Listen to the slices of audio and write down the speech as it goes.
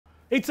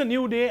It's a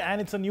new day and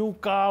it's a new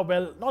car.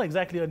 Well, not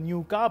exactly a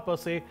new car per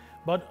se,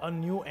 but a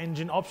new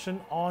engine option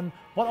on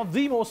one of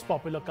the most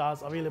popular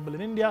cars available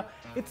in India.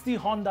 It's the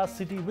Honda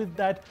City with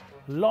that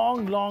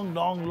long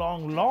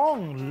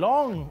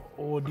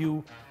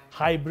overdue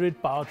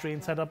hybrid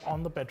powertrain setup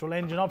on the petrol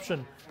engine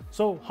option.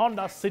 So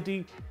Honda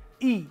City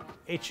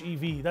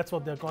EHEV, that's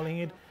what they're calling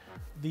it.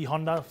 The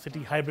Honda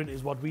City Hybrid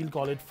is what we'll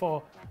call it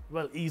for,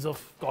 well, ease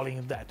of calling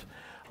it that.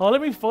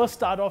 Let me first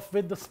start off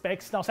with the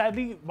specs. Now,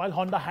 sadly, while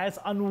Honda has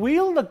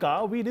unveiled the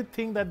car, we did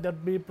think that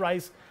there'd be a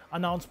price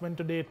announcement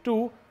today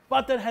too,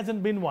 but there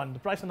hasn't been one. The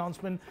price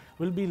announcement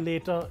will be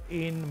later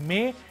in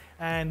May,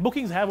 and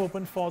bookings have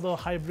opened for the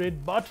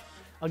hybrid, but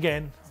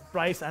again,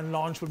 price and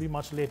launch will be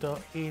much later,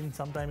 in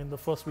sometime in the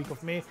first week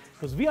of May,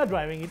 because we are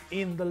driving it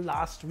in the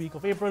last week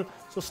of April.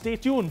 So stay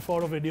tuned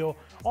for a video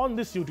on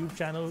this YouTube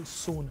channel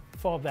soon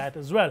for that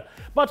as well.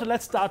 But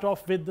let's start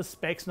off with the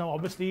specs. Now,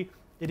 obviously,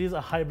 it is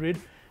a hybrid,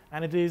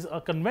 and it is a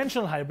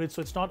conventional hybrid,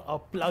 so it's not a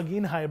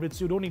plug-in hybrid,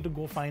 so you don't need to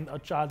go find a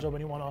charger when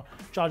you want to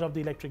charge up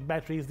the electric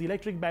batteries. The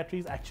electric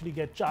batteries actually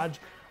get charged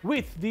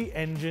with the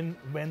engine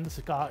when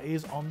the car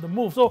is on the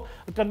move. So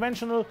a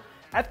conventional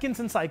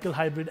Atkinson cycle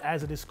hybrid,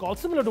 as it is called,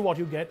 similar to what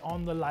you get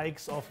on the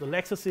likes of the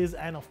Lexuses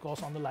and of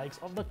course on the likes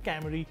of the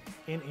Camry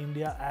in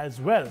India as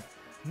well.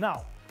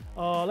 Now,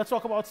 let's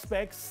talk about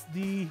specs.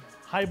 The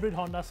hybrid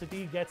Honda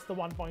City gets the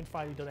 1.5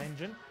 litre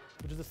engine,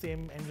 which is the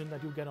same engine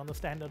that you get on the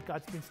standard car.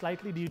 It's been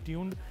slightly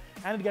detuned,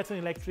 and it gets an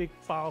electric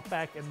power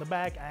pack in the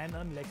back and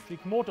an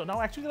electric motor.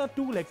 Now, actually, there are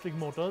two electric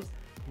motors.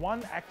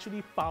 One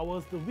actually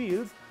powers the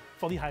wheels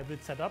for the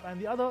hybrid setup,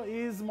 and the other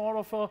is more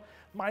of a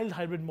mild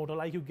hybrid motor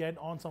like you get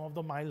on some of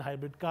the mild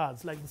hybrid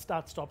cars, like the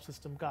start-stop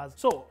system cars.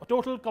 So, a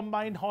total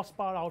combined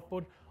horsepower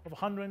output of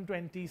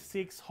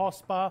 126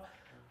 horsepower,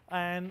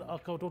 and a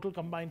total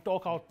combined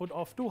torque output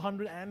of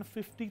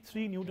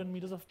 253 Newton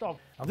meters of torque.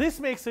 Now,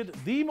 this makes it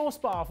the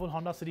most powerful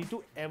Honda City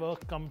to ever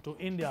come to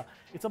India.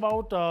 It's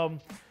about a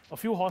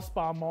few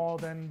horsepower more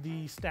than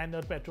the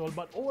standard petrol,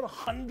 but over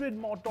 100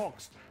 more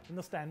torques than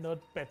the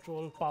standard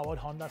petrol-powered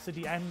Honda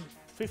City, and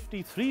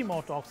 53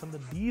 more torques than the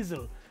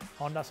diesel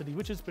Honda City,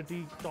 which is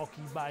pretty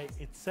torquey by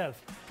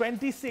itself.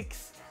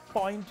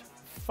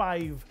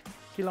 26.5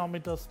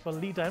 kilometers per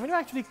liter. And when you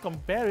actually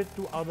compare it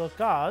to other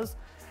cars,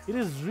 it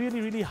is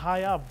really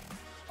high up.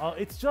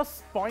 It's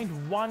just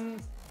 0.18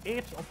 or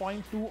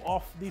 0.2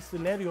 of the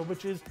Celerio,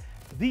 which is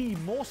the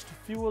most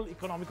fuel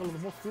economical, the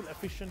most fuel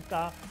efficient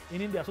car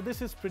in India. So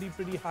this is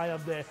pretty high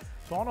up there.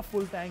 So on a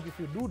full tank, if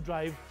you do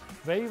drive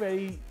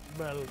very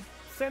well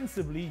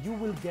sensibly, you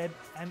will get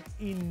an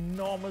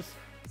enormous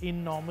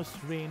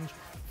range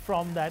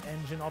from that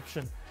engine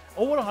option.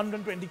 Over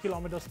 120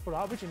 kilometers per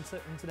hour, which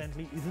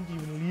incidentally isn't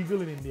even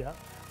legal in India.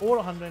 Over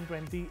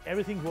 120,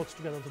 everything works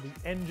together. So the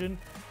engine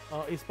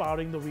is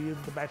powering the wheels,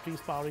 the battery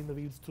is powering the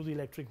wheels through the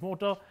electric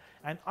motor.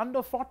 And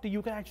under 40,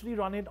 you can actually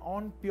run it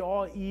on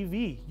pure EV.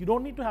 You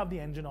don't need to have the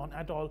engine on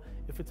at all.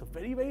 If it's a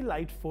very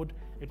light foot,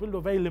 it will do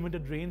a very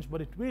limited range,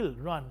 but it will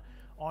run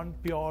on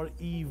pure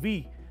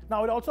EV.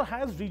 Now, it also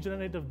has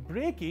regenerative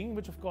braking,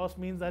 which of course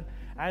means that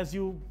as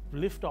you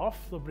lift off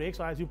the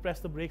brakes or as you press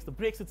the brakes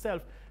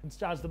itself can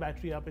charge the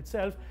battery up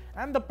itself,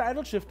 and the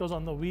paddle shifters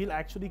on the wheel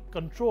actually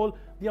control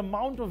the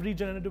amount of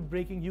regenerative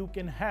braking you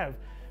can have.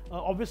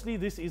 Obviously,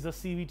 this is a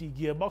CVT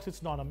gearbox,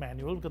 it's not a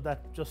manual, because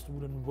that just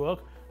wouldn't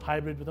work.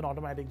 Hybrid with an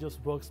automatic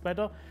just works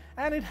better.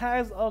 And it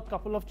has a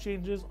couple of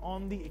changes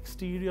on the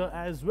exterior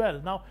as well.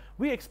 Now,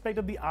 we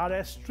expected the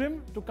RS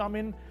trim to come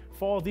in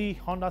for the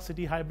Honda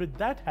City Hybrid.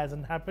 That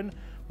hasn't happened.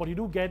 What you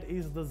do get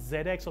is the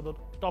ZX, or the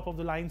top of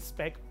the line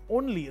spec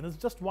only, and it's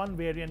just one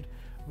variant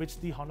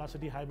which the Honda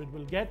City Hybrid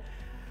will get.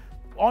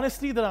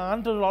 Honestly, there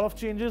aren't a lot of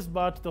changes,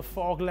 but the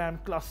fog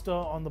lamp cluster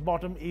on the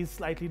bottom is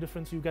slightly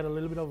different, so you get a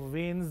little bit of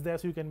veins there,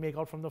 so you can make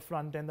out from the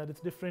front end that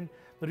it's different.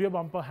 The rear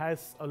bumper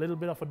has a little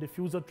bit of a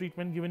diffuser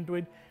treatment given to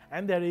it,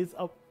 and there is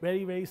a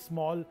very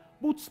small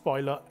boot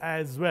spoiler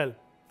as well,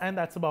 and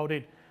that's about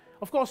it.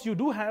 Of course, you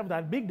do have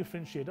that big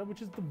differentiator,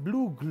 which is the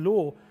blue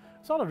glow.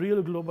 It's not a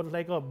real glow, but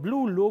like a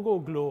blue logo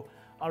glow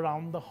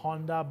around the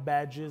Honda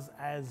badges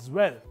as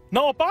well.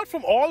 Now, apart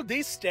from all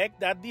this tech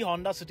that the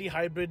Honda City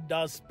Hybrid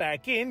does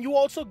pack in, you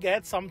also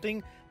get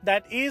something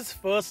that is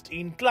first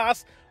in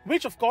class,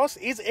 which of course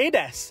is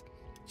ADAS.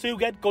 So you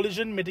get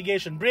collision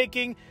mitigation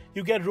braking,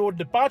 you get road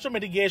departure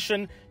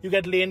mitigation, you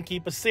get lane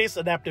keep assist,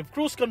 adaptive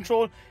cruise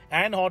control,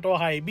 and auto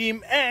high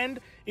beam,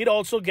 and it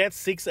also gets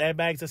 6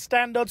 airbags as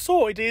standard.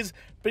 So it is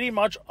pretty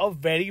much a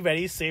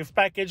very safe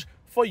package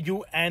for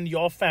you and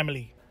your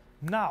family.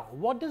 Now,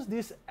 what does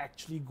this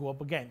actually go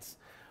up against?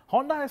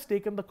 Honda has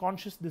taken the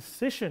conscious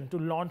decision to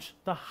launch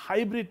the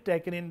hybrid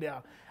tech in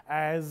India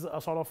as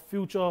a sort of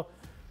future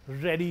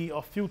ready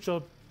or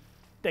future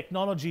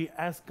technology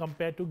as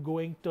compared to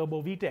going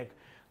turbo VTEC.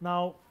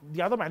 Now,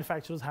 the other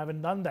manufacturers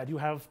haven't done that. You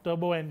have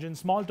turbo engines,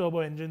 small turbo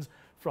engines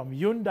from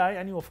Hyundai,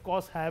 and you of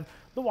course have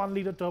the 1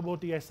 litre turbo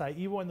TSI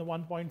Evo and the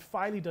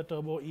 1.5 litre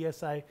turbo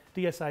TSI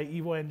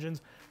Evo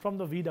engines from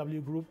the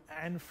VW group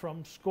and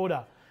from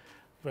Skoda.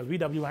 Well,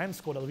 VW and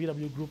Skoda, the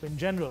VW group in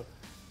general.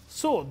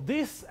 So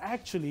this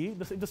actually,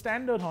 the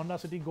standard Honda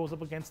City goes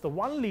up against the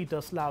 1-liter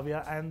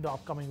Slavia and the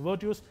upcoming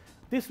Virtus.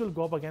 This will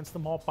go up against the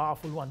more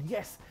powerful one.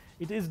 Yes,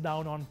 it is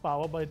down on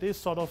power, but it is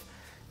sort of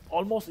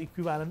almost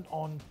equivalent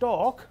on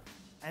torque,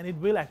 and it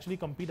will actually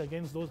compete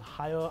against those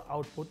higher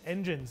output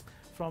engines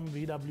from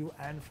VW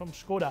and from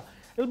Skoda.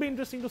 It'll be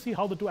interesting to see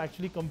how the two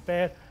actually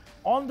compare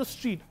on the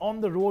street, on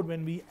the road,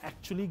 when we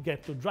actually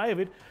get to drive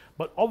it.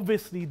 But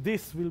obviously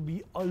this will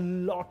be a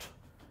lot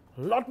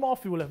more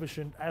fuel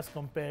efficient as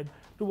compared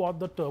to what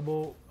the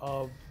turbo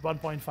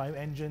 1.5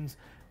 engines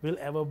will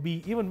ever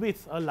be, even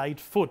with a light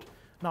foot.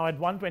 Now at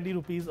 120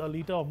 rupees a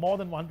litre, or more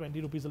than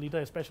 120 rupees a litre,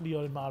 especially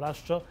here in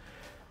Maharashtra,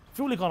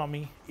 fuel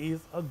economy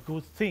is a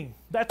good thing.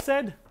 That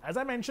said, as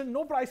I mentioned,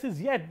 no prices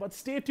yet, but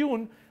stay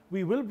tuned.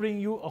 We will bring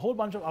you a whole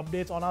bunch of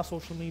updates on our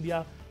social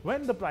media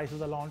when the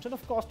prices are launched, and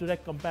of course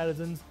direct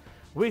comparisons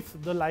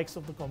with the likes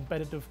of the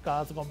competitive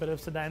cars, the competitive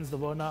sedans, the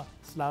Verna,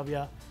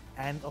 Slavia,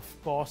 and of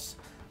course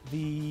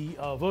the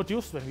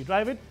Virtus when we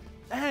drive it.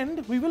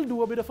 And we will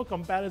do a bit of a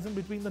comparison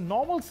between the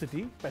normal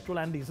City, petrol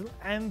and diesel,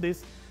 and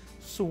this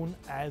soon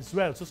as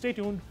well. So stay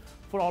tuned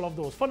for all of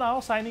those. For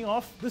now, signing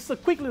off. This is a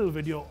quick little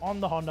video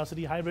on the Honda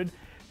City Hybrid.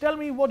 Tell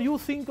me what you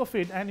think of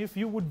it, and if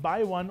you would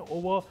buy one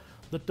over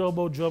the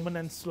turbo German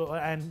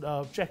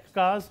and Czech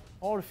cars,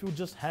 or if you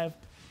just have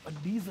a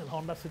diesel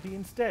Honda City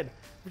instead,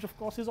 which of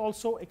course is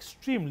also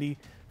extremely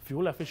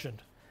fuel efficient.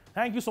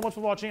 Thank you so much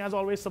for watching. As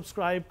always,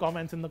 subscribe,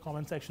 comment in the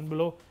comment section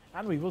below,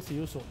 and we will see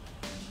you soon.